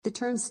The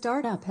term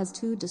startup has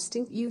two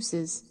distinct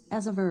uses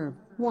as a verb.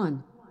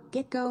 1.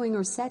 Get going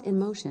or set in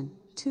motion.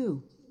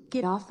 2.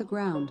 Get off the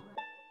ground.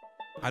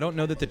 I don't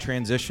know that the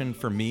transition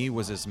for me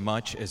was as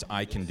much as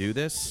I can do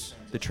this.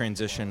 The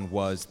transition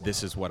was,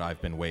 this is what I've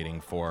been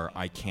waiting for.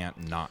 I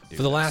can't not do this.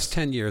 For the last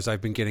 10 years,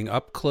 I've been getting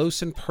up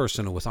close and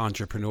personal with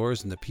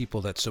entrepreneurs and the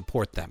people that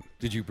support them.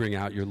 Did you bring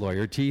out your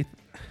lawyer teeth?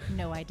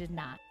 No, I did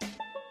not.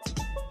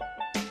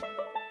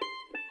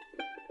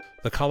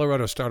 The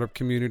Colorado startup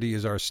community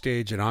is our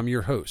stage, and I'm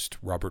your host,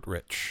 Robert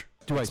Rich.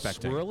 Do I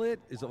swirl it?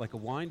 Is it like a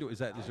wine? Is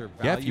there value?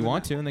 Yeah, if you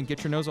want to, and then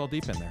get your nose all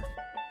deep in there.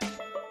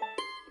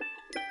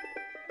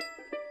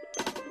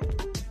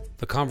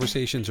 The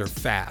conversations are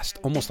fast,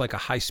 almost like a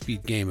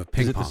high-speed game of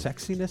ping pong. Is it the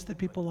sexiness that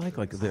people like?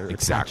 Like they're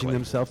Exactly. attaching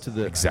themselves to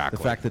the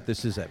Exactly. fact that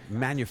this is a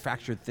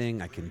manufactured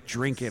thing. I can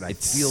drink it.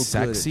 It's I feel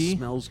sexy. good. It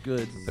smells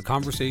good. The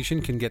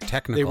conversation can get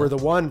technical. They were the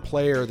one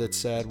player that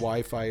said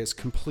Wi-Fi is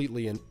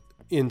completely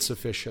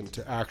insufficient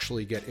to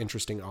actually get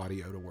interesting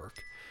audio to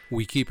work.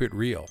 We keep it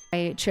real.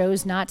 I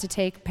chose not to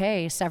take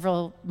pay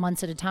several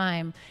months at a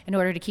time in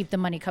order to keep the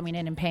money coming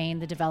in and paying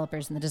the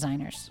developers and the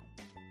designers.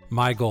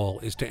 My goal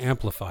is to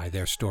amplify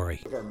their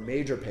story. Our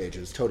major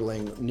pages,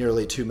 totaling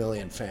nearly 2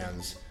 million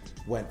fans,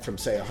 went from,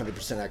 say,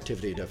 100%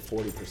 activity to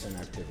 40%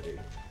 activity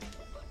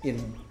in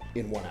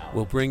 1 hour.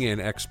 We'll bring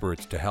in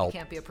experts to help. You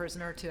can't be a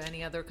prisoner to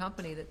any other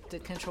company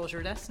that controls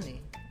your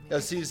destiny.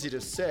 That's easy to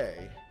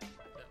say.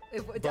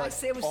 Did I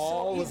say it was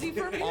so easy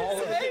for me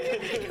to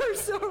say? You're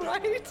so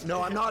right.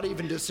 No, I'm not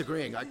even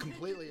disagreeing. I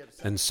completely...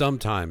 And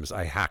sometimes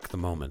I hack the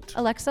moment.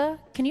 Alexa,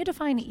 can you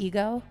define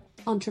ego?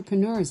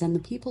 Entrepreneurs and the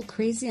people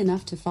crazy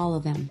enough to follow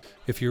them.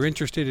 If you're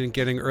interested in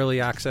getting early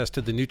access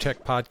to the New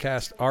Tech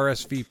Podcast,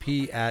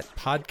 RSVP at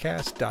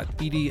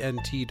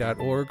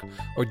podcast.ednt.org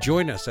or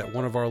join us at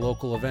one of our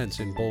local events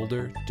in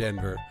Boulder,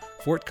 Denver,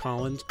 Fort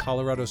Collins,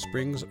 Colorado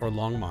Springs, or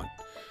Longmont.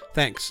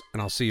 Thanks,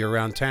 and I'll see you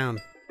around town.